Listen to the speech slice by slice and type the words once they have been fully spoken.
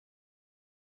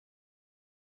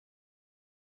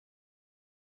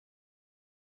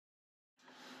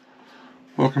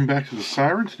Welcome back to the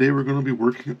Syren. Today we're going to be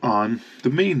working on the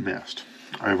main mast.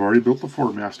 I've already built the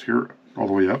foremast here all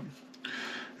the way up.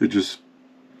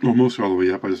 Mostly all the way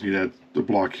up. I just need to add a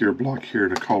block here,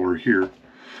 and a collar here,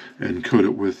 and coat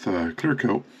it with clear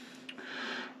coat.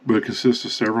 But it consists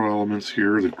of several elements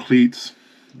here: the cleats,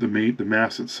 the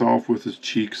mast itself with its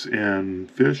cheeks and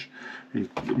fish,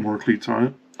 and more cleats on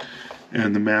it,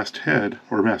 and the mast head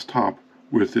or mast top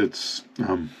with its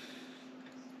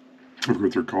I forget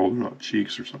what they're called, not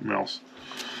cheeks or something else.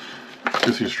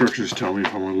 Just the instructions tell me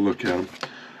if I want to look at them.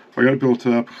 I got it built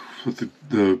up with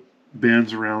the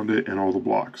bands around it and all the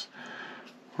blocks.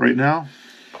 Right now,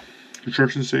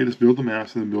 instructions say just build the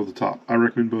mast and then build the top. I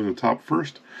recommend building the top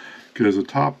first because the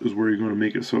top is where you're going to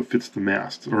make it so it fits the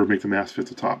mast, or make the mast fit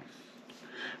the top,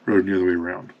 rather than the other way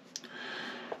around.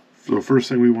 So the first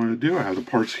thing we want to do, I have the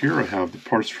parts here. I have the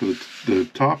parts for the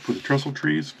top for the trestle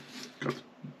trees. Got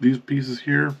these pieces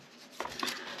here.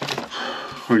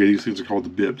 Okay, these things are called the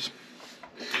bibs.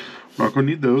 We're not going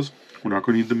to need those. We're not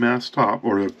going to need the mast top,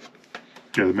 or the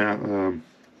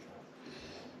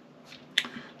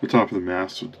top of the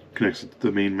mast. So it connects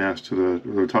the main mast to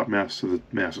the top mast to the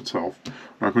mast itself.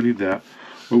 We're not going to need that.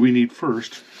 What we need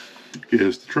first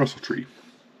is the trestle tree.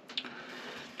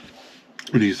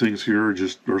 And these things here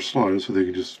are slotted so they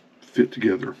can just fit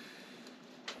together.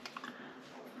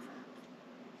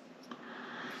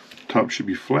 Top should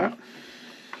be flat.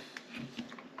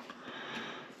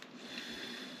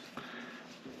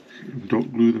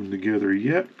 Don't glue them together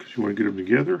yet because you want to get them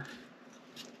together.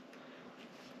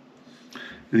 And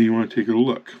then you want to take a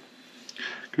look,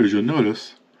 because you'll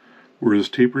notice where this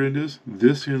tapered end is,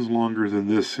 this end's longer than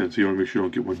this end, so you want to make sure you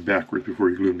don't get one backwards before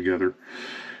you glue them together,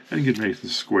 and get nice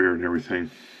and square and everything.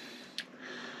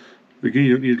 Again,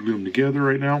 you don't need to glue them together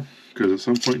right now, because at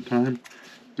some point in time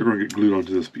they're going to get glued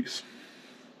onto this piece.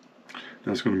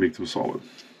 That's going to make them solid.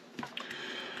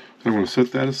 So I'm going to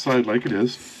set that aside like it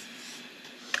is.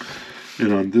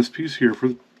 And on this piece here for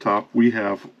the top, we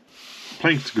have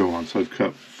planks to go on. So I've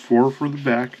cut 4 for the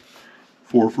back,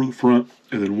 4 for the front,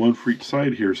 and then 1 for each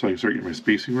side here so I can start getting my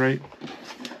spacing right.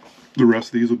 The rest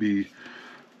of these will be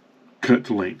cut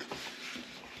to length.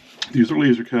 These are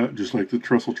laser cut, just like the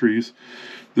trestle trees,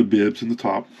 the bibs, and the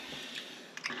top.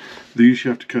 These you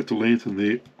have to cut to length, and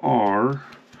they are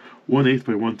 1/8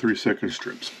 by 1/32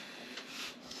 strips.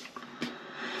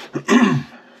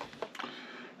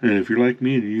 And if you're like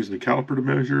me and you're using a caliper to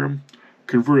measure them,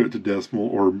 convert it to decimal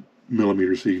or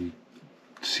millimeters so you can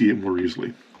see it more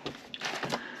easily.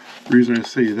 The reason I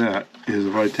say that is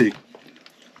if I take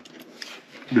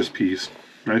this piece,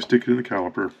 and I stick it in the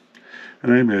caliper,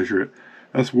 and I measure it,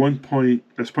 that's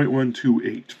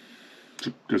 0.128.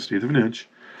 So that's 1/8 of an inch.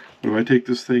 But if I take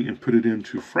this thing and put it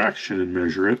into fraction and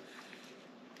measure it,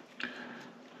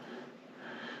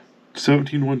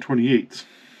 17/128.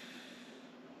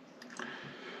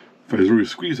 If I was really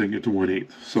squeezing it to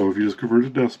 1/8. So if you just convert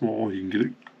it to decimal, you can get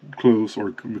it close,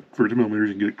 or convert to millimeters,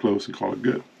 you can get it close and call it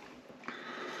good.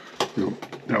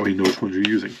 That way you know which ones you're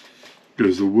using.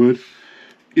 Because the wood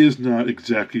is not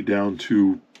exactly down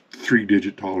to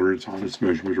 3-digit tolerance on its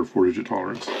measurement, or 4-digit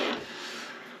tolerance.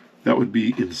 That would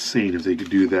be insane if they could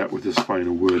do that with this fine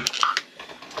of wood.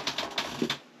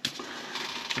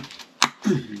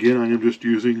 Again, I am just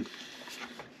using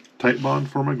Titebond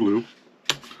for my glue.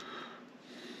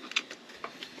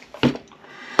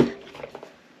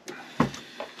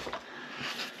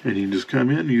 And you can just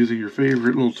come in using your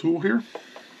favorite little tool here.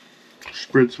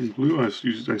 Spread some glue. I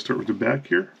start with the back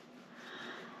here.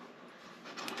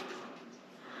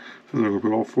 So then I'm going to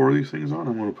put all 4 of these things on.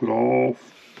 I'm going to put all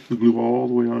the glue all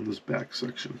the way on this back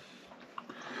section.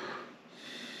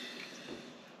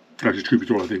 Actually, truth be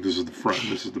told, I think this is the front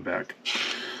and this is the back.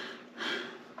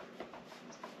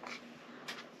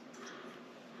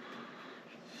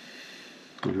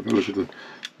 And if I look at the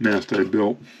mast I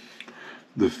built,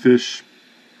 the fish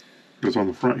that's on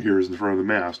the front here is in front of the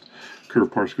mast.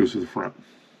 Curved parts goes to the front.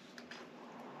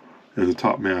 And the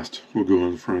top mast will go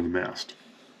on the front of the mast.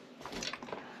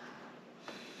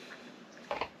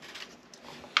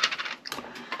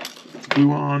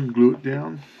 Glue on, glue it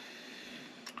down.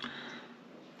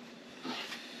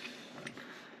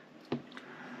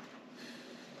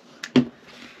 I'm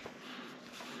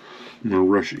going to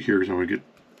rush it here because I want to get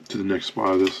to the next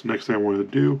spot of this. Next thing I want to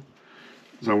do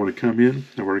is I want to come in.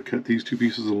 I've already cut these 2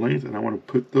 pieces of length, and I want to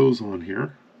put those on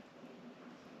here.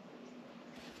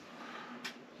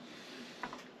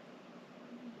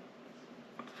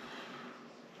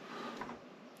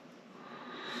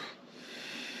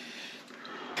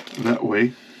 That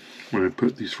way, when I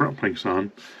put these front planks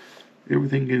on,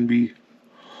 everything can be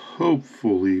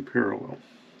hopefully parallel.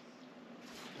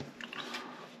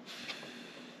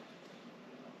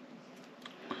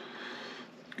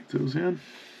 those in.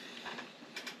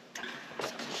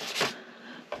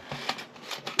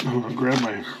 I'm going to grab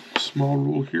my small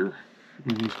rule here.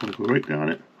 I'm just going to go right down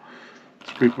it,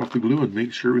 scrape off the glue, and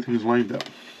make sure everything is lined up.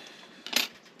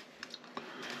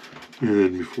 And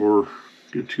then before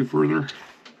I get too further,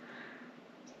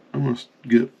 I'm going to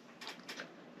get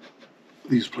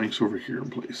these planks over here in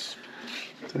place.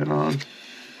 Put that on.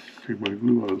 Take my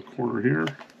glue out of the corner here.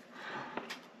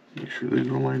 Make sure these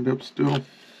are lined up still.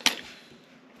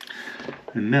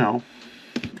 And now,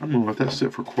 I'm going to let that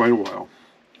sit for quite a while.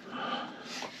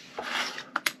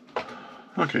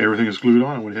 Okay, everything is glued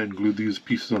on. I went ahead and glued these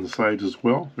pieces on the sides as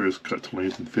well. They're just cut to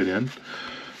length and fit in.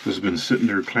 This has been sitting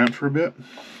there clamped for a bit.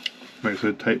 Like I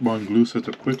said, tight bond glue sets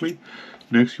up quickly.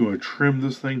 Next, you want to trim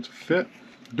this thing to fit.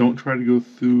 Don't try to go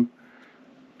through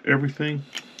everything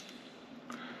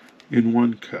in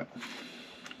one cut.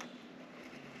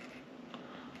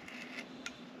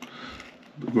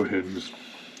 But go ahead and just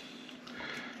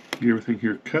get everything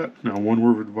here cut. Now, one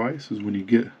word of advice is when you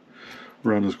get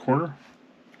around this corner,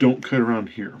 don't cut around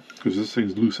here, because this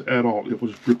thing's loose at all. It will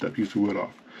just rip that piece of wood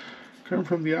off. Come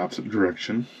from the opposite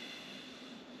direction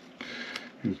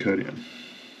and cut in.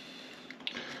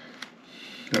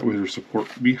 That way there's support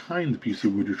behind the piece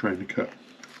of wood you're trying to cut.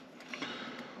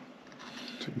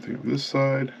 Same thing on this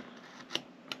side.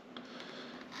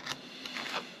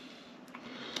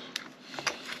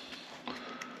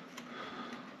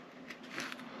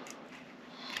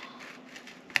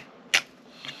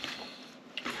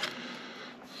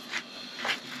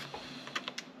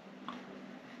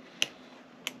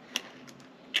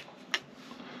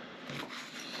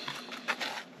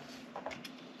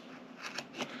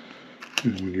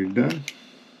 And when you're done,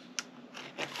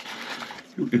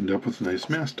 you'll end up with a nice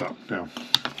mast top. Now,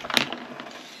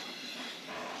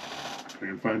 if I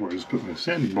can find where I just put my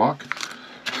sanding block,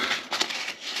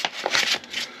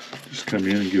 just come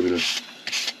in and give it a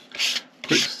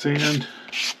quick sand.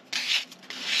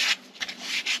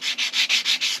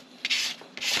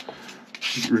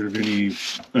 Get rid of any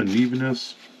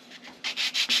unevenness.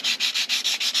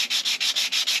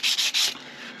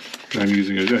 I'm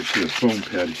using actually a foam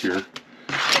pad here.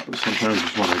 But sometimes I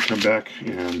just want to come back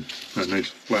and a nice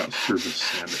flat surface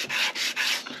sand it.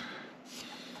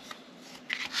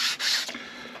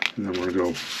 And then we're going to go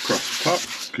across the top,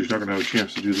 because you're not going to have a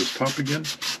chance to do this top again.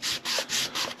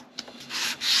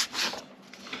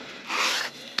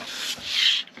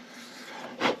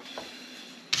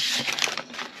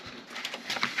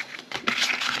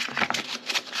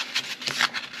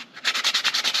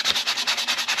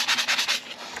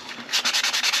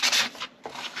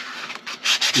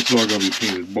 It's all going to be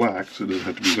painted black, so it doesn't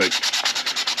have to be like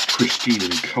pristine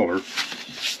in color.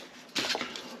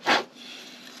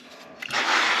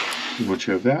 And once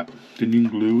you have that, then you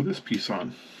can glue this piece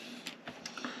on.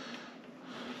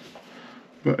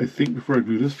 But I think before I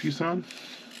glue this piece on,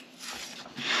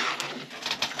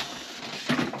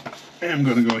 I'm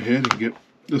going to go ahead and get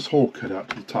this hole cut out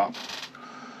to the top.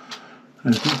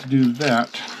 And I think to do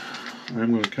that,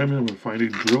 I'm going to come in, I'm going to find a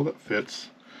drill that fits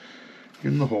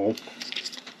in the hole.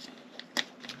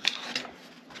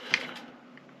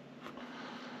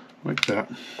 Like that.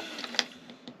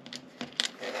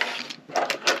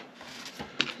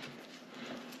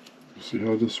 See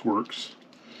how this works.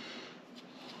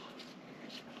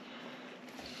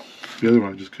 The other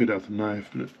one I just cut out the knife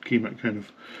and it came out kind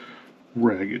of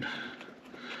ragged.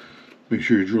 Make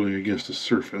sure you're drilling against the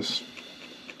surface.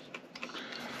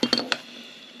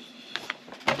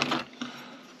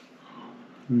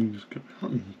 And you just come out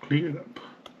and clean it up.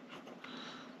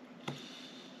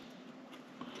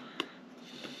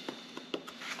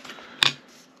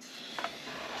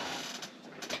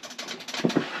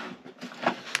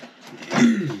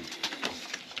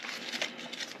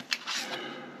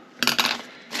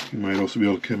 You might also be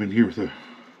able to come in here with a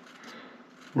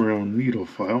round needle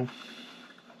file.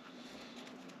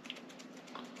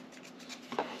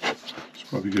 It's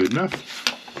probably good enough.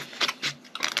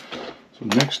 So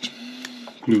next,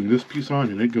 gluing this piece on,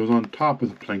 and it goes on top of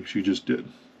the planks you just did.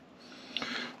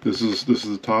 This is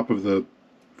the top of the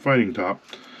fighting top,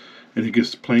 and it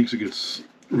gets planks, it gets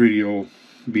radial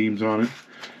beams on it,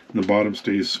 and the bottom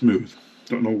stays smooth.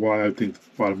 Don't know why. I think the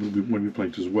bottom would be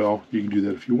planked as well. You can do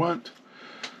that if you want.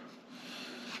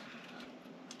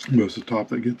 But it's the top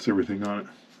that gets everything on it,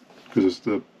 because it's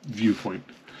the viewpoint.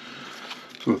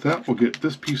 So with that, we'll get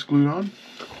this piece glued on,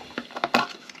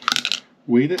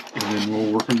 weight it, and then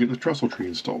we'll work on getting the trestle tree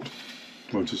installed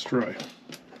once it's dry.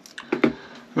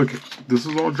 Okay, this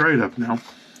is all dried up now.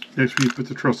 Next we need to put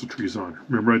the trestle trees on.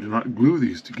 Remember, I did not glue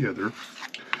these together,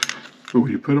 but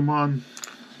when you put them on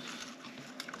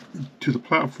to the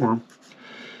platform,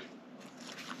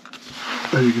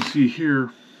 As you can see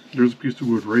here, there's a piece of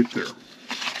wood right there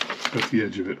at the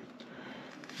edge of it.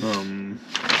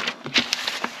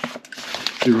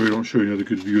 They really don't show you another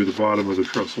good view of the bottom of the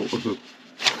trestle of the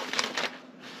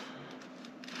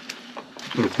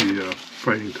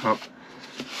fighting top.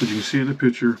 As you can see in the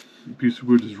picture, the piece of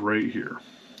wood is right here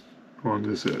along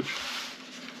this edge.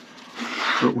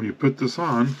 But when you put this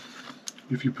on,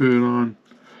 if you put it on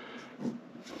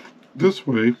this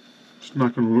way, it's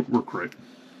not going to work right.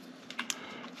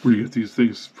 When you get these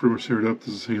things pretty much seared up,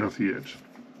 this is hanging off the edge.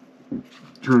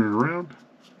 Turn it around,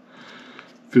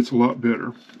 fits a lot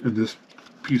better, and this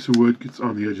piece of wood gets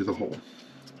on the edge of the hole.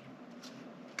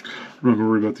 I'm not going to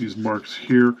worry about these marks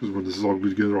here, because when this is all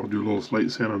glued together, I'll do a little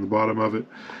light sand on the bottom of it,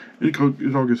 and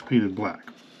it all gets painted black.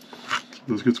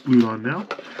 This gets glued on now,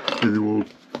 and then we'll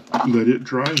let it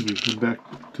dry, and we come back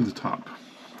to the top.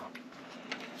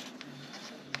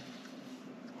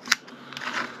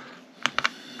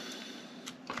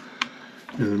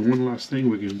 And then one last thing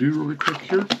we can do really quick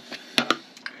here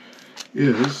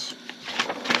is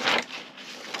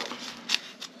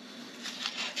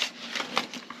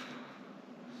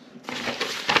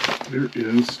there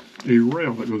is a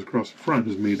rail that goes across the front.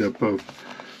 It's made up of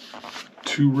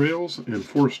 2 rails and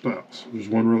 4 stiles. There's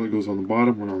one rail that goes on the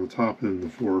bottom, one on the top, and then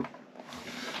the 4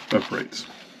 uprights.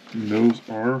 And those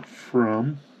are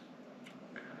from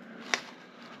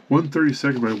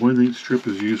 1/32 by 1/8 strip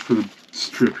is used for the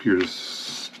strip here.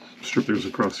 This strip that goes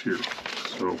across here.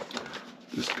 So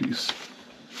this piece,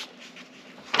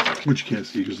 which you can't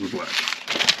see because of the black.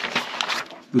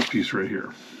 This piece right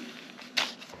here.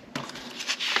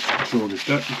 So we'll get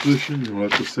that in position and we'll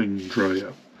let this thing dry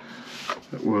up.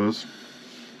 That was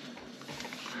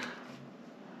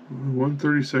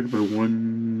 1/32 by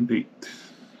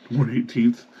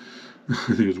 1/18. I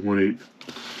think it's 1/8.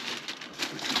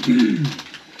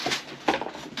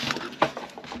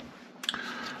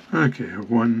 Okay,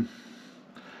 1/8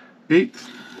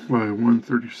 by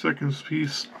 1/32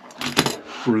 piece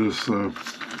for this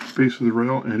base of the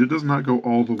rail, and it does not go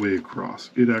all the way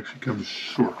across. It actually comes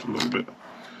short a little bit.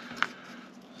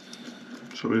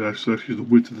 So it actually the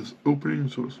width of this opening,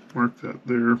 so let's mark that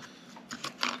there.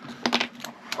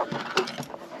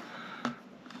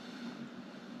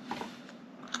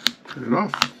 Cut it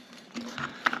off.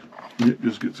 And it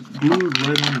just gets glued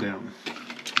right on down.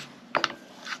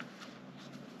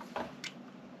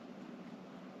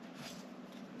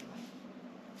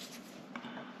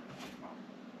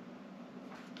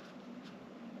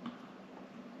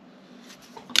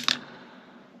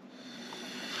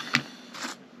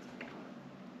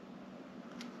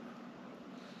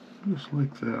 Just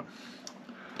like that.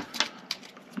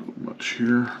 A little much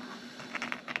here.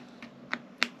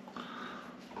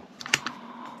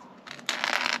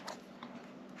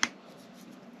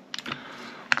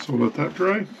 So we'll let that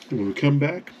dry. And when we come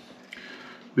back,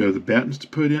 we have the battens to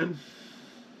put in.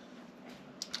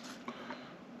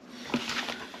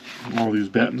 All these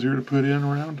battens here to put in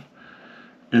around.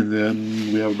 And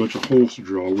then we have a bunch of holes to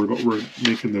drill. We're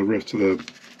making the rest of the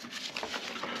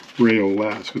rail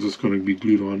last because it's going to be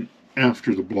glued on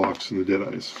after the blocks and the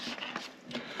deadeyes.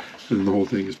 And then the whole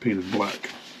thing is painted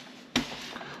black. So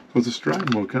let's just dry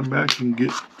and we'll come back and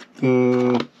get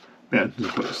the battens in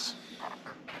place.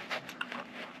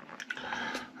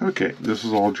 Okay, this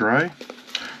is all dry.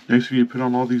 Next we need to put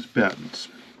on all these battens.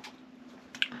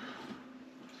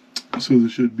 So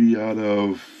this should be out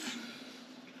of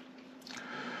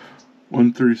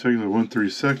 1/32 by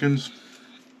 1/32.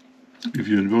 If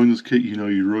you've been building this kit, you know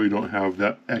you really don't have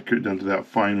that accurate down to that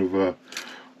fine of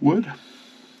wood.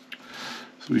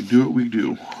 So we do what we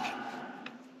do.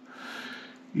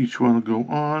 Each one will go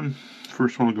on.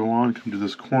 First one will go on, come to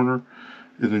this corner,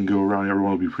 and then go around.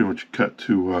 Everyone will be pretty much cut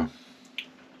to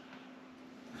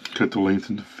length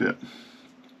and to fit.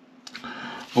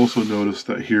 Also notice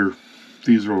that here,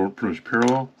 these are all pretty much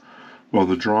parallel, while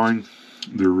the drawing,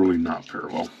 they're really not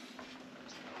parallel.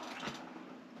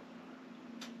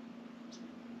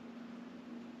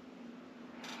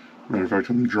 Matter of fact,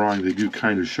 on the drawing, they do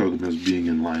kind of show them as being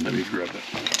in line. Let me grab that.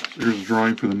 So here's a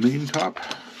drawing for the main top.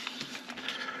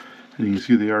 And you can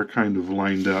see they are kind of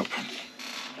lined up,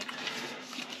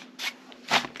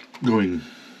 going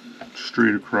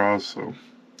straight across. So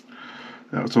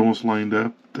that's almost lined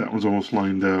up. That one's almost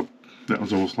lined up. That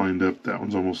one's almost lined up. That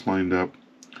one's almost lined up.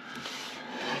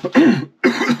 But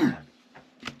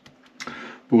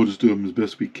we'll just do them as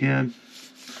best we can.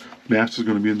 Mast is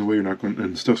going to be in the way, and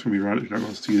stuff's going to be around it. You're not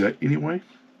going to see that anyway.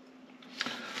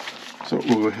 So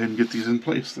we'll go ahead and get these in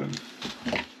place then.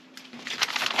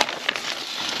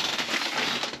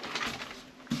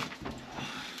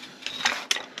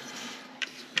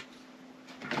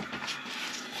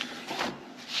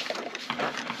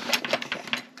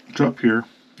 up here.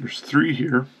 There's 3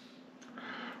 here.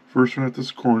 First one at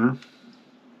this corner,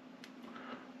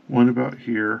 one about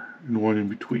here, and one in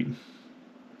between.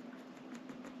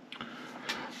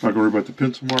 Not going to worry about the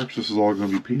pencil marks. This is all going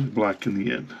to be painted black in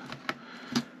the end.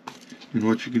 And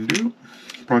what you can do,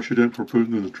 probably should have done before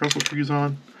putting the trestle trees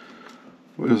on,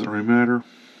 but it doesn't really matter.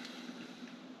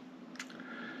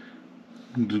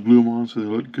 Just glue them on so they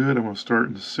look good. I'm going to start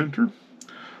in the center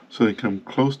so they come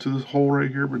close to this hole right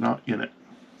here, but not in it.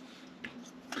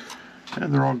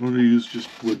 And they're all going to use just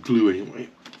wood glue anyway.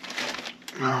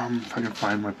 If I can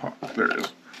find my pot. There it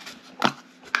is.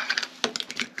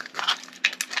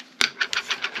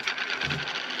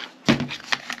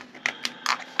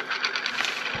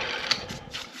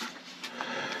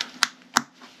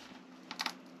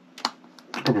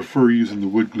 I prefer using the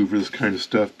wood glue for this kind of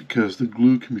stuff because the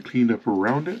glue can be cleaned up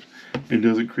around it and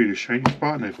doesn't create a shiny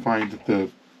spot, and I find that the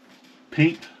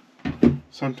paint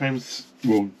sometimes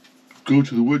will go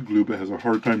to the wood glue but has a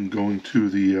hard time going to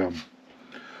the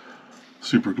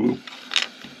super glue.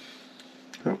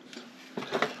 So,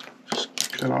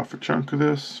 just cut off a chunk of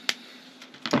this.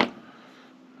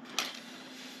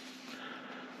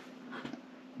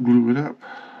 Glue it up.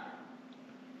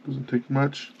 Doesn't take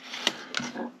much.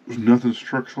 There's nothing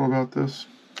structural about this.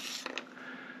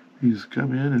 You just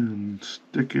come in and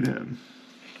stick it in.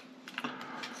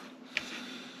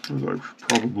 I should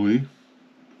probably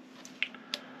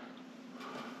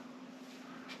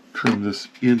trim this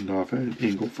end off at an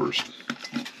angle first.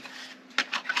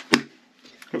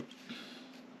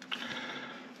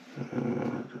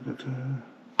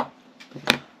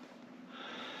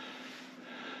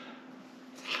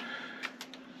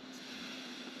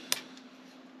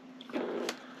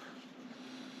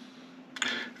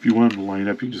 If you want them to line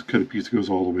up, you can just cut a piece that goes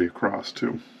all the way across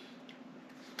too.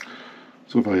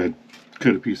 So if I had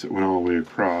cut a piece that went all the way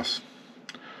across,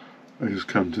 I just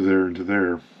come to there and to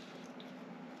there,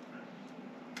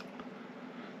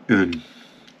 and then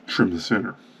trim the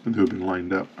center, and they've been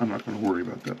lined up. I'm not going to worry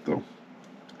about that though.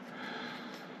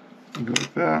 Go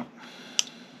like that.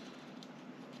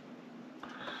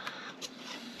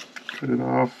 Cut it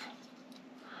off.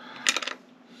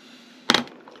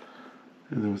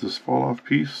 And then with this fall off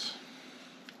piece,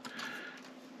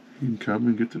 you can come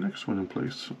and get the next one in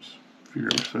place. Let's figure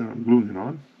out which side I'm gluing it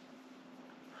on.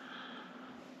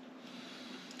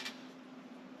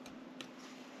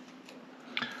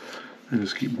 And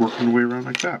just keep working your way around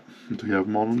like that until you have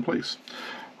them all in place.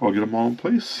 I'll get them all in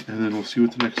place and then we'll see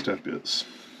what the next step is.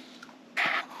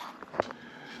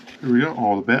 There we go,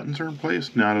 all the battens are in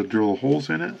place. Now to drill the holes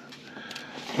in it.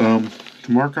 To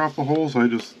mark off the holes, I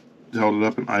just held it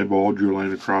up and eyeball, drew a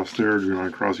line across there, drew a line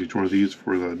across each one of these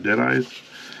for the dead eyes.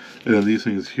 And then these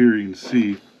things here, you can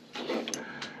see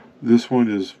this one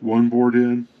is 1 board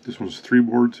in, this one's 3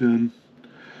 boards in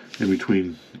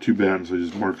between the 2 battens. I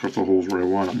just marked up the holes where I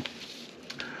want them.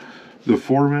 The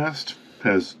foremast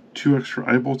has 2 extra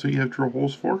eye bolts that you have to drill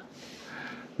holes for.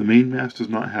 The main mast does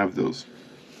not have those.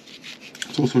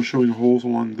 It's also showing holes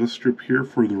along this strip here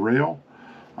for the rail.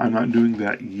 I'm not doing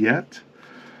that yet.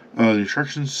 The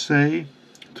instructions say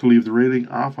to leave the railing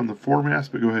off on the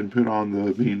foremast, but go ahead and put it on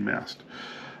the main mast.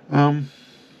 I'll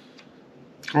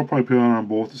probably put it on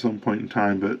both at some point in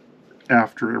time, but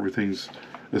after everything's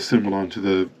assembled onto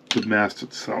the mast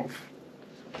itself.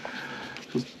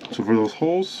 So for those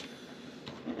holes,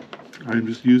 I'm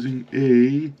just using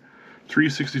a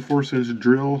 3/64"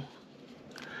 drill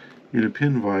in a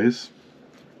pin vise.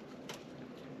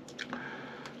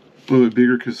 A little bit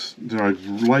bigger because I'd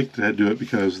like to do it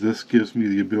because this gives me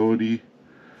the ability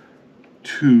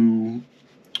to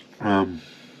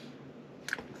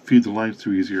feed the lines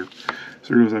through easier.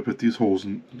 So as I put these holes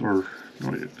in,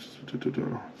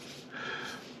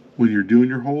 when you're doing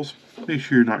your holes, make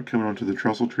sure you're not coming onto the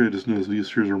trestle tree. I just noticed these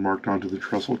trees are marked onto the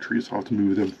trestle tree, so I'll have to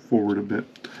move them forward a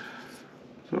bit.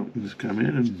 So you just come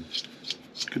in and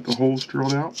get the holes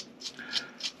drilled out,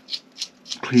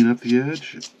 clean up the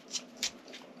edge,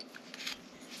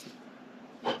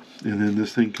 and then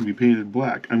this thing can be painted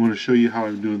black. I'm going to show you how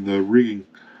I'm doing the rigging,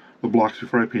 the blocks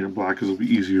before I paint it black, because it'll be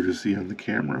easier to see on the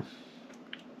camera.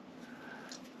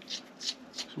 So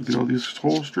we'll get all these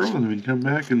holes drilled, and then we can come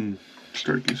back and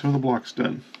start getting some of the blocks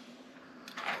done.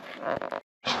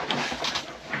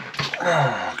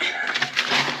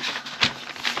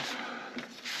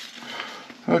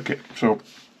 Okay, so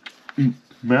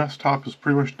mast top is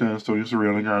pretty much done. Still use the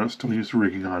railing on it, still use the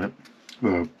rigging on it,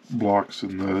 the blocks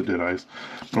and the dead eyes.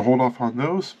 I'm going to hold off on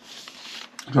those.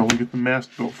 I want to get the mast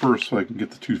built first so I can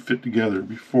get the two fit together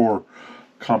before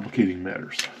complicating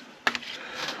matters.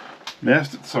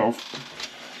 Mast itself,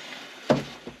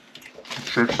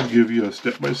 instructions give you a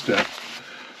step-by-step.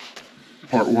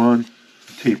 part 1,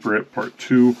 taper it. Part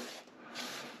 2,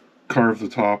 carve the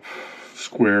top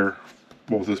square,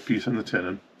 both this piece and the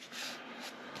tenon.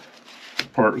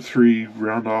 Part 3,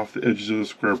 round off the edges of the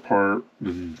square part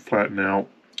and flatten out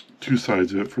 2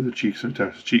 sides of it for the cheeks and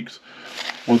attach the cheeks.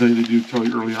 One thing they do tell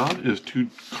you early on is to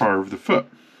carve the foot.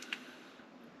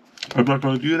 I'm not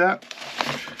going to do that.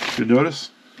 You'll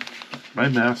notice my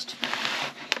mast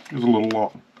is a little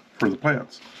long for the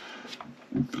plants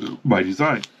by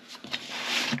design.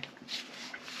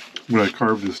 When I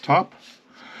carve this top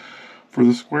for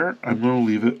the square, I'm going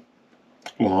to leave it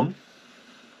long.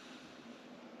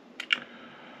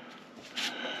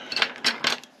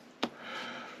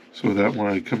 So that when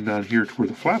I come down here to where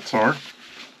the flats are,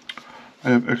 I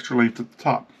have extra length at the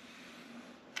top.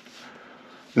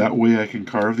 That way I can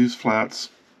carve these flats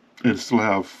and still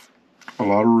have a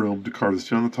lot of room to carve the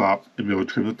tin on the top and be able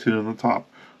to trim the tin on the top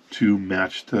to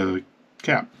match the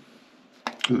cap,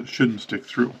 because it shouldn't stick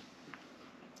through.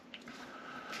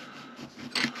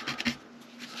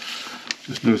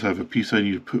 Just notice I have a piece I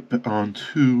need to put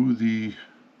onto the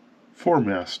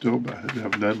foremast still, but I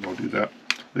haven't done. I'll do that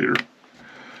later.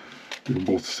 Do them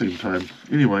both at the same time.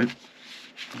 Anyway,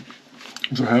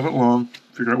 so I have it long.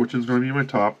 Figure out which one's going to be my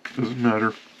top. Doesn't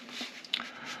matter.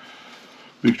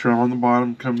 Make sure I'm on the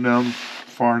bottom. Come down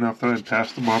far enough that I'm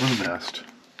past the bottom of the mast.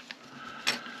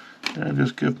 And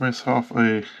just give myself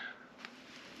a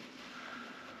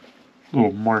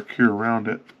little mark here around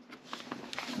it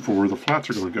for where the flats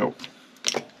are going to go.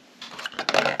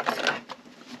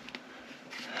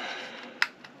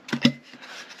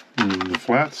 And the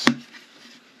flats,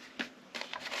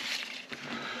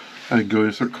 I can go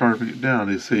and start carving it down.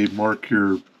 They say mark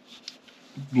your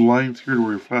lines here to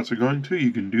where your flats are going to.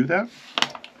 You can do that.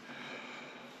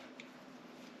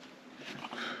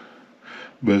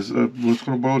 But what's going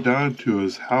to boil down to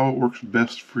is how it works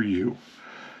best for you.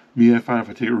 Me, I find if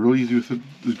I take it real easy with the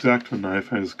X-Acto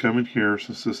knife, I just come in here,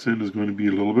 since this end is going to be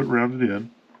a little bit rounded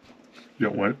in. You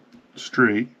don't want it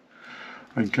straight.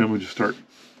 I can come and just start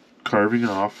carving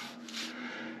off.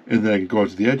 And then I can go out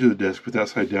to the edge of the desk, put that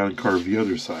side down and carve the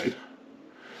other side.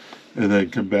 And then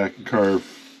come back and carve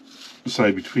the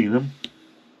side between them.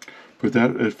 Put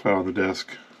that flat on the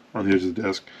desk, on the edge of the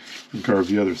desk, and carve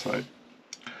the other side.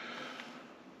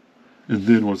 And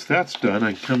then once that's done,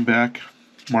 I can come back,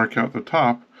 mark out the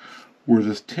top where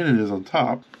this tenon is on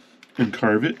top, and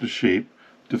carve it to shape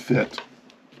to fit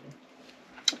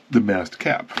the mast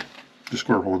cap, the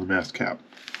square hole in the mast cap.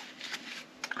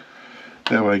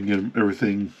 That way I can get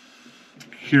everything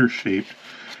here shaped,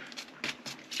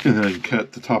 and then I can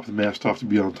cut the top of the mast off to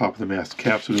be on top of the mast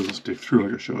cap so it doesn't stick through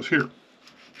like it shows here.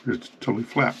 It's totally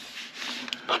flat.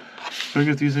 So I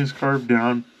get these things carved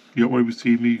down. You don't want to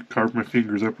see me carve my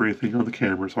fingers up or anything on the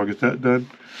camera, so I'll get that done.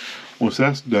 Once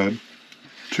that's done,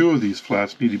 2 of these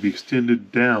flats need to be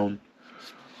extended down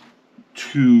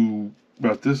to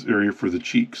about this area for the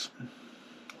cheeks.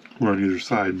 One on either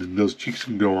side, and then those cheeks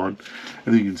can go on,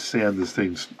 and then you can sand this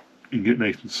thing and get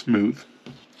nice and smooth.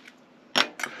 So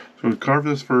I'll carve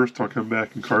this first, I'll come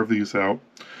back and carve these out,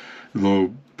 and then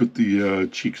I'll put the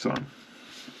cheeks on.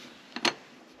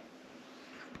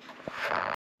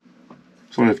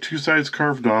 So I have 2 sides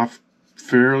carved off,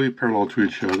 fairly parallel to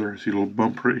each other. See a little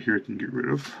bump right here I can get rid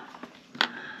of.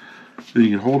 Then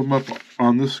you can hold them up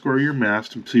on the square of your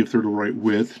mast and see if they're the right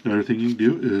width. Another thing you can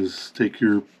do is take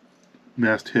your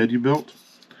mast head you built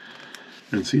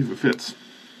and see if it fits.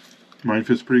 Mine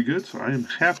fits pretty good, so I am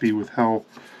happy with how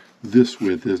this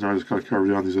width is. Now I just got to carve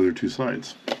down these other 2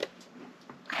 sides.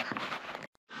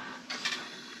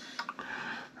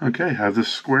 Okay, I have this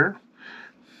square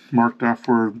marked off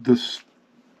where this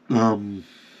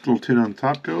little tin on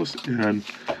top goes, and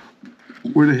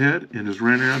went ahead and just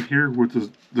ran around here with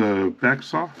the back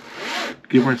saw.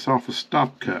 Give myself a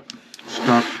stop cut.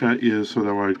 Stop cut is so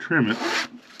that when I trim it,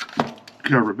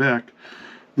 cover it back,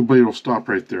 the blade will stop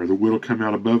right there. The wood will come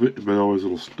out above it, but always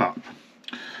it'll stop.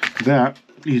 That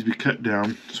needs to be cut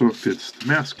down so it fits the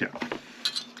mast cap.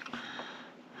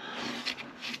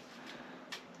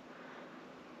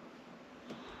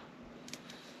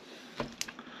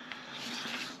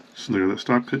 So there, that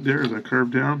stop cut there, as I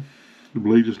carved down, the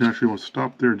blade just naturally wants to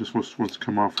stop there and just wants to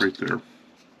come off right there.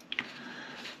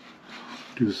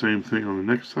 Do the same thing on the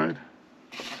next side.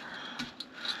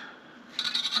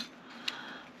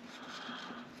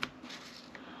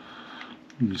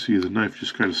 You can see the knife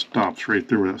just kind of stops right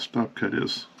there where that stop cut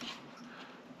is.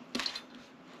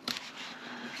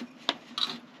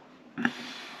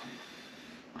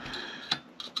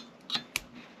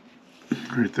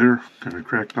 Right there, kind of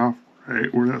cracked off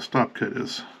right where that stop cut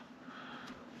is.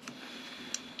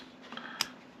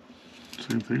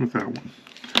 Same thing with that one.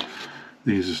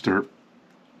 Then you just start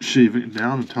shaving it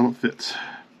down until it fits.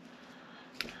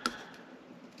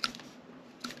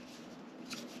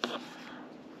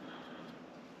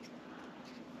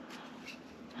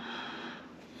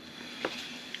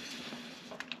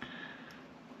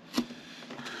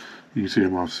 You can see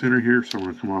I'm off center here, so I'm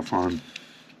going to come off on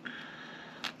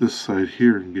this side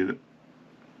here and get it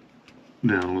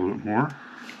down a little bit more.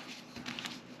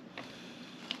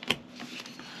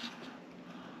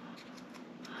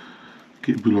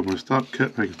 Get boot up my stop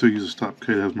cut. I can still use a stop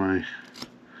cut as my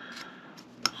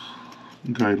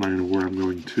guideline of where I'm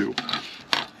going to.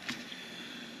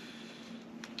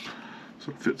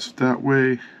 So it fits that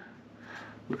way.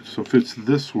 So it fits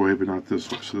this way, but not this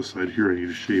way. So this side here I need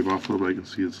to shave off a little bit. I can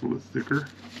see it's a little bit thicker.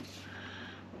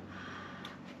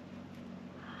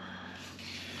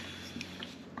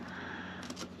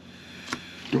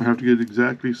 Don't have to get it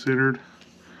exactly centered.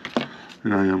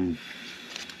 And I am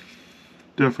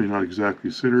definitely not exactly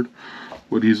centered.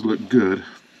 What needs to look good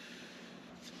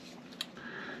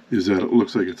is that it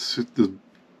looks like it's the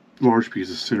large piece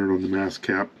is centered on the mast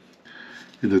cap,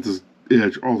 and that this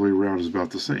edge all the way around is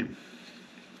about the same.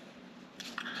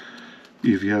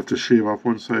 If you have to shave off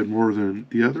one side more than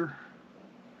the other,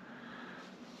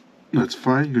 that's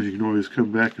fine, because you can always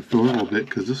come back and fill it a little bit,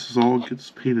 because this is all gets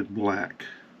painted black.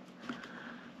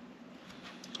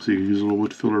 So you can use a little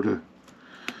wood filler to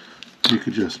make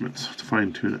adjustments, to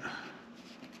fine tune it.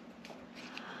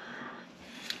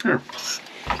 There.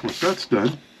 Once that's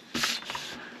done,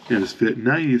 and it's fit,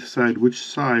 now you need to decide which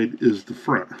side is the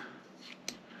front.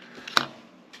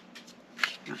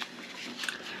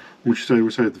 Once you decide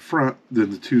which side is the front,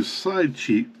 then the two side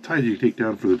ties you can take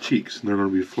down for the cheeks, and they're going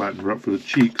to be flattened up for the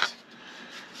cheeks.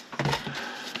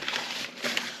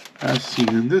 As seen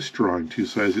in this drawing, two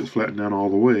sides get flattened down all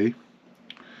the way,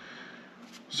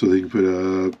 so they can put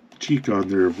a cheek on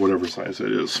there of whatever size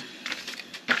that is.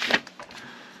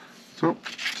 So,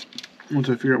 once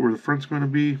I figure out where the front's going to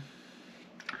be,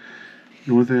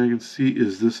 the only thing I can see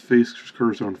is this face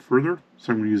curves down further,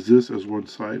 so I'm going to use this as one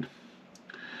side.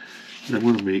 And I'm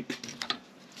going to make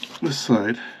this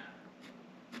side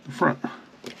the front.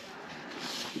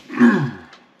 I'm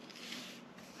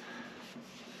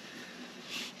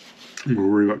going to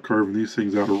worry about carving these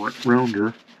things out rounder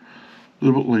a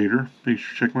little bit later. Make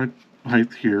sure check my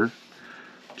height here.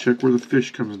 Check where the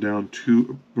fish comes down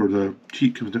to, or the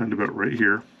cheek comes down to about right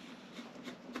here.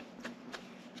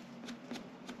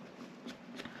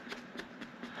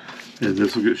 And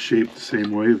this will get shaped the same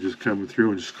way of just coming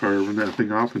through and just carving that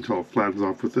thing off until it flattens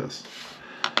off with this.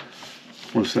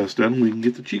 Once that's done, we can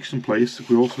get the cheeks in place.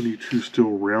 We also need to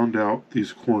still round out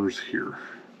these corners here.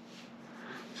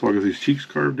 So I'll get these cheeks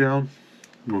carved down,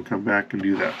 and we'll come back and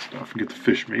do that stuff and get the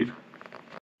fish made.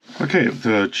 Okay,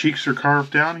 the cheeks are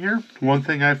carved down here. One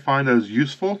thing I find that is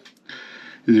useful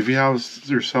is if you have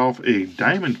yourself a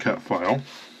diamond cut file,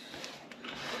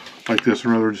 like this, or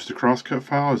rather just a cross cut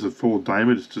file is a full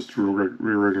diamond, it's just a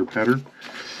regular pattern.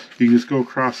 You can just go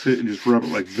across it and just rub it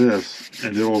like this,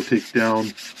 and it will take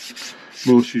down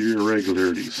most of your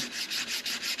irregularities.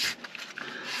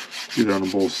 Get it on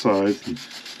both sides, and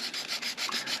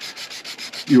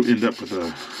you'll end up with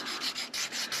a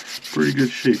pretty good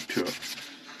shape to it.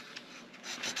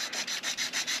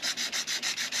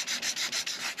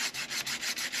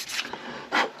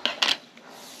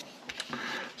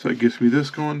 So that gets me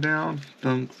this going down.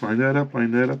 Line that up,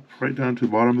 right down to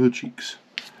the bottom of the cheeks.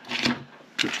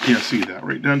 But you can't see that,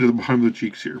 right down to the bottom of the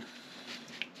cheeks here.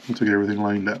 Once I get everything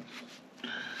lined up.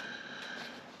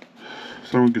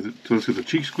 So let's get the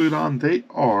cheeks glued on. They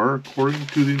are, according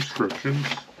to the instructions,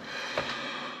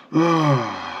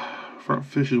 front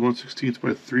fish is 1/16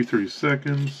 by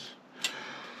 3/32.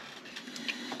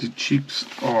 The cheeks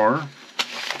are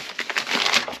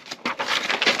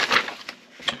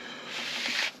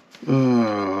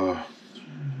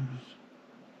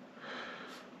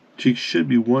cheeks should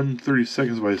be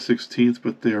 1/32 by 1/16,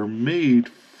 but they are made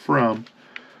from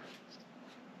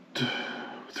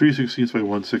 3/16 by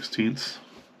 1/16.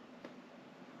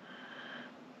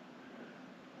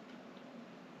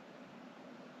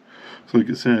 So you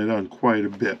can sand it on quite a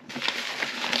bit.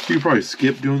 You can probably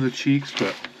skip doing the cheeks,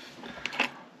 but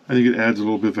I think it adds a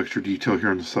little bit of extra detail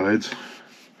here on the sides.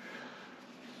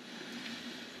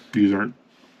 These aren't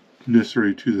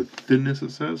necessary to the thinness,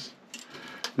 it says.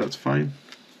 That's fine.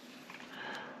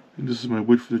 And this is my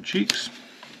wood for the cheeks.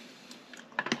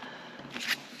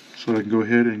 So I can go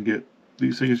ahead and get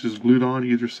these things just glued on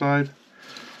either side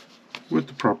with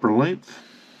the proper length.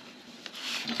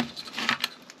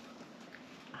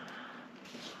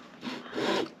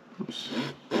 Oops.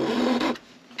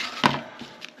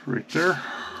 Right there.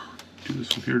 Do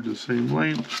this one here to the same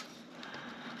length.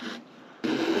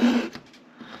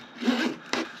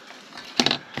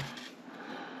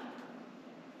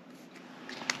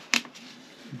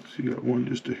 So you got one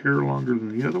just a hair longer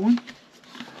than the other one.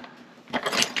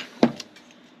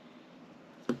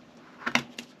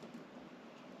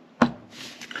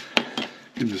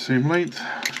 In the same length,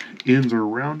 ends are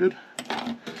rounded.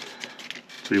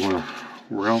 So you want to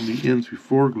round the ends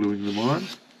before gluing them on.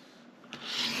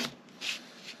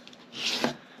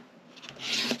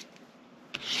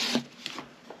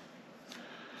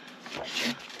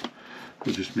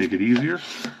 We'll just make it easier.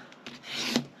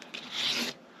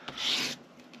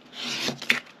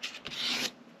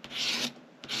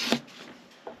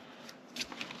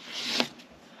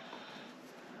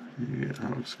 Yeah,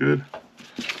 that looks good.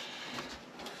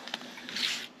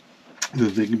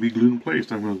 Then they can be glued in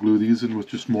place. I'm going to glue these in with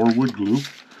just more wood glue.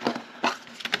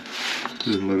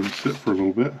 Then let them sit for a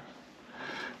little bit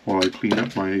while I clean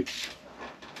up my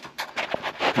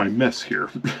mess here.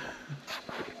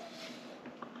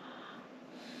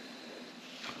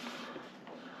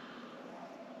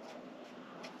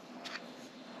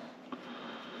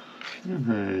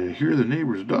 And I hear the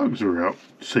neighbors' dogs are out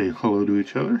saying hello to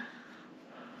each other.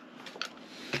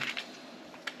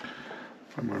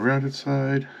 On my rounded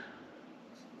side,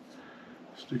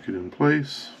 stick it in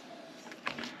place.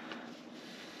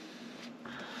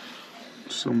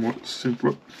 Somewhat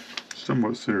centered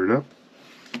up.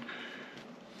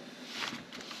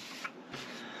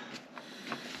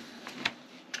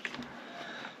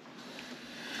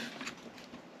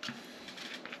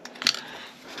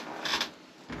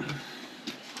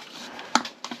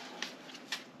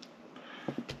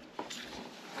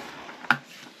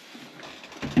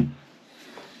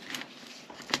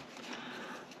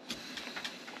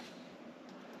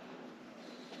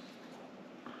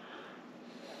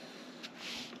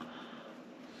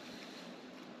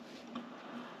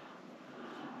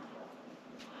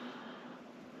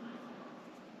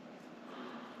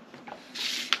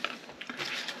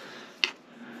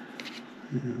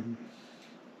 And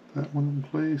that one in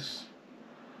place.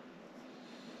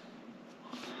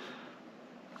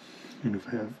 And if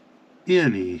I have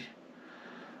any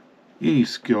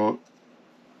skill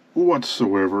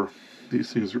whatsoever,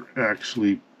 these things are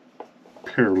actually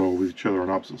parallel with each other on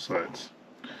opposite sides.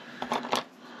 Go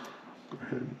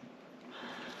ahead and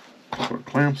put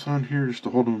clamps on here just to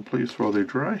hold them in place while they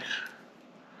dry.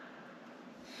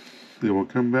 Then we'll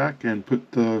come back and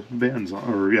put the bands on,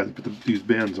 or yeah, put these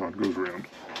bands on, goes around.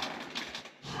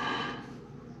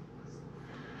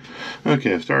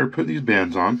 Okay, I've started putting these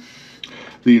bands on.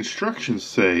 The instructions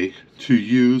say to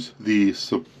use the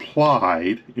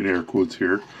supplied, in air quotes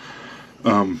here,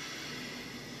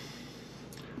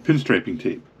 pinstriping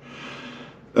tape.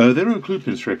 They don't include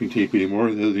pinstriping tape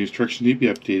anymore. The instructions need to be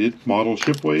updated. Model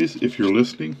Shipways, if you're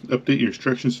listening, update your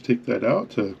instructions to take that out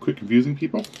to quit confusing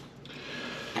people.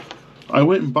 I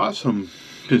went and bought some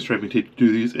pinstriping tape to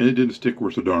do these, and it didn't stick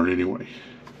worth a darn anyway.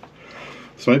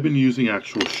 So I've been using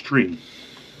actual string.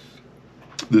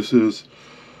 This is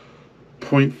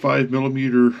 0.5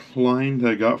 millimeter line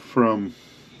that I got from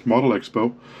Model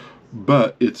Expo,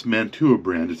 but it's Mantua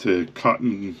brand. It's a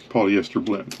cotton polyester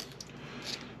blend.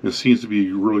 It seems to be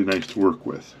really nice to work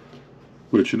with.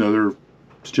 Which, another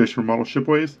suggestion from Model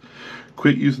Shipways,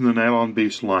 quit using the nylon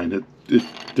based line. It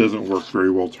doesn't work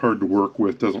very well. It's hard to work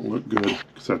with, doesn't look good,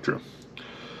 etc.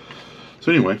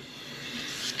 So anyway,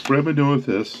 what I've been doing with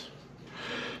this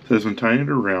is I've been tying it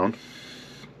around.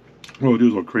 What I'll do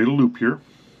is I'll create a loop here,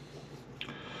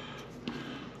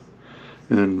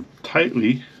 and then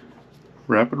tightly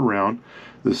wrap it around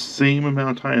the same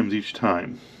amount of times each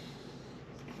time.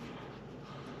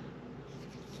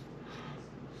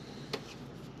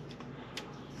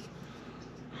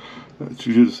 So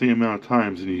you do the same amount of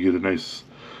times and you get a nice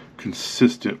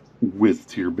consistent width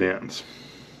to your bands.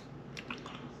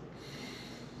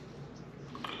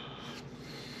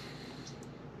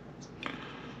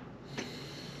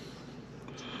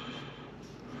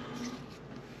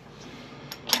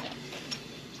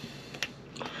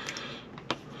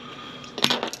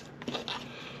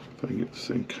 If I can get this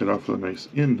thing cut off with a nice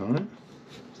end on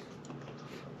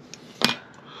it.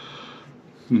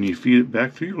 Then you feed it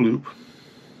back through your loop.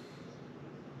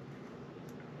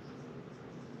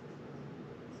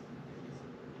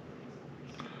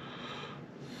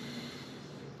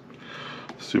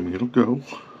 Assuming it'll go.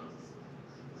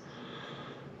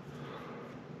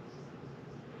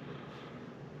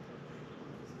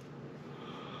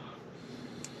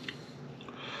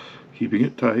 Keeping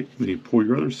it tight, then you pull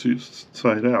your other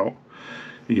side out,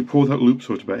 and you pull that loop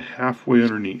so it's about halfway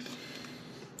underneath.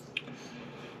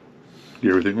 Get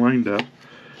everything lined up,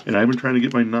 and I've been trying to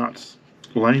get my knots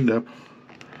lined up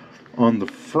on the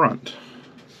front,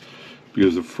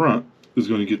 because the front is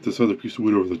going to get this other piece of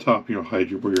wood over the top,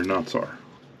 hide where your knots are.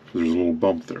 There's a little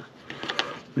bump there.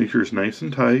 Make sure it's nice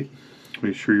and tight.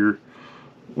 Make sure your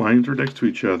lines are next to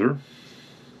each other.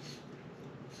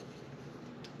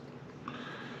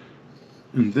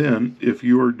 And then, if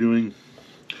you are doing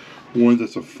one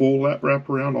that's a full wrap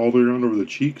around, all the way around over the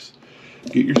cheeks,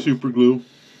 get your super glue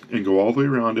and go all the way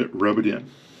around it, rub it in.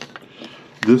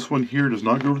 This one here does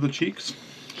not go over the cheeks,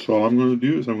 so all I'm going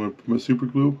to do is I'm going to put my super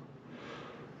glue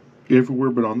everywhere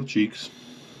but on the cheeks.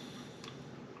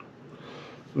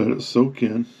 Let it soak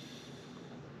in.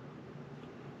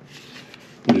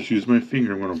 And just use my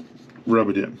finger, I'm going to rub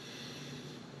it in.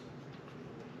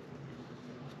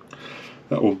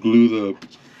 That will glue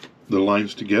the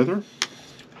lines together,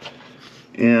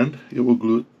 and it will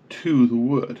glue it to the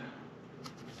wood.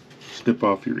 Snip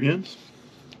off your ends.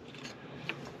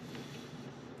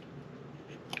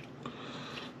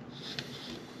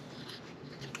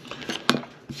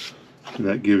 And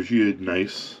that gives you a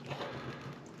nice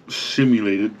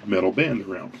simulated metal band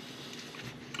around.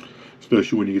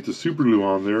 Especially when you get the super glue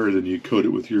on there, and then you coat it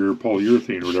with your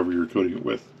polyurethane or whatever you're coating it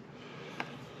with.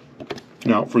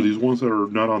 Now, for these ones that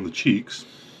are not on the cheeks,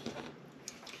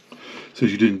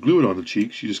 since you didn't glue it on the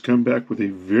cheeks, you just come back with a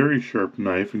very sharp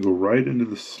knife and go right into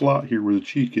the slot here where the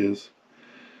cheek is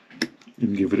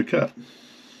and give it a cut,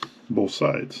 both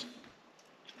sides.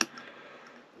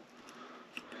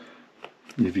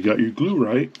 And if you got your glue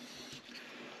right,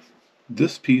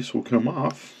 this piece will come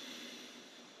off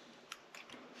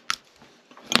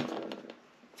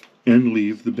and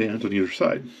leave the band on either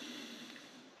side.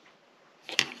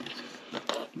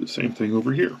 The same thing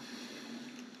over here.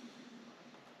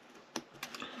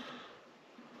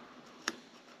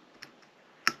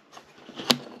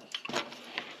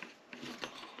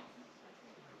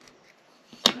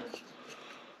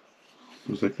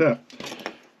 Goes like that.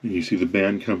 And you see the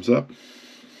band comes up,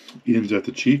 ends at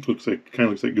the cheek, kind of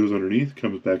looks like it goes underneath,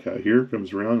 comes back out here,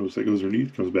 comes around, looks like it goes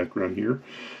underneath, comes back around here.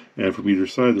 And from either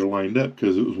side they're lined up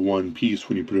because it was one piece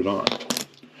when you put it on.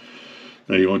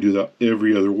 Now you want to do that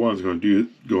every other one's going to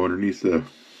go underneath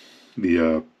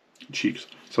the cheeks.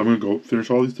 So I'm going to go finish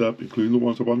all these up, including the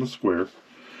ones up on the square,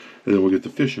 and then we'll get the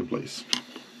fish in place.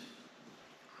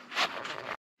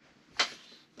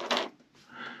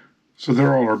 So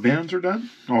there, all our bands are done,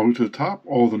 all the way to the top.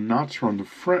 All the knots are on the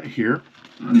front here.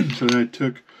 So then I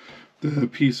took the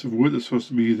piece of wood that's supposed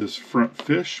to be this front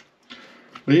fish,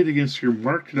 laid it against here,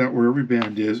 marked it out where every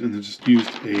band is, and then just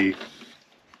used a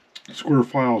square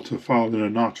file to file in a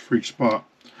notch for each spot.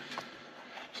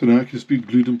 So now it can just be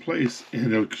glued in place,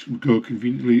 and it'll go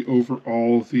conveniently over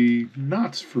all the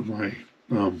knots for my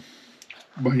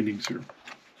bindings here,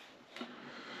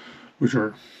 which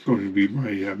are going to be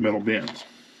my metal bands.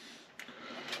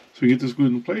 So we get this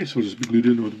glued in place, it'll just be glued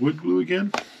in with wood glue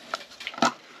again,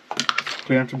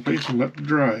 clamped in place and let it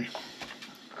dry.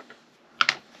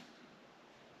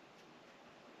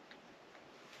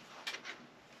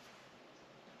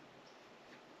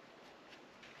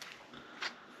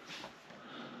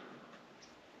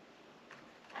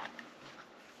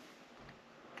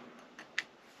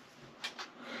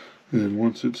 And then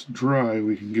once it's dry,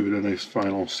 we can give it a nice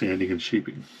final sanding and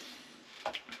shaping.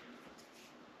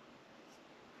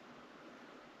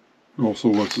 Also,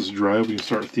 once it's dry, we can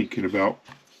start thinking about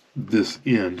this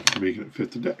end for making it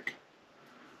fit the deck.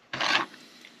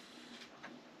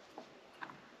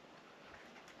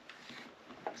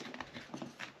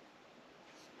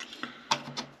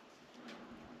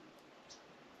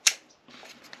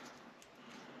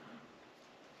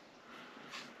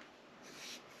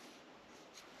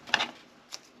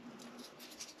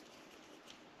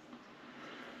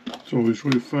 It's always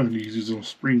really fun to use these little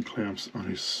spring clamps on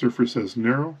a surface that's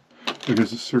narrow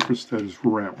against a surface that is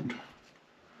round.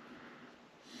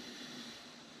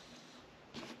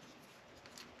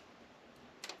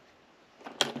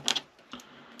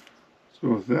 So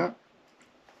with that,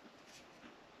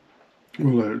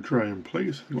 we'll let it dry in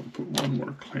place. I'm going to put one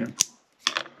more clamp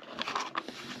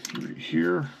right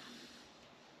here.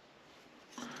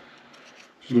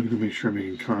 Just looking to make sure I'm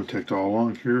making contact all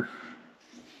along here.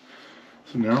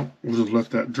 So now we'll just let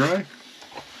that dry.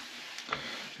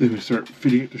 Then we start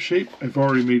fitting it to shape. I've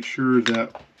already made sure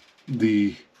that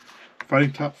the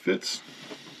fighting top fits.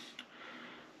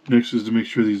 Next is to make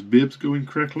sure these bibs go in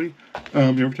correctly.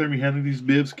 Every time you handle these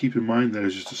bibs, keep in mind that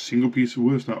it's just a single piece of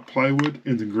wood. It's not plywood,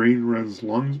 and the grain runs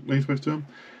lengthwise to them.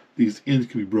 These ends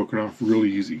can be broken off really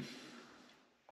easy.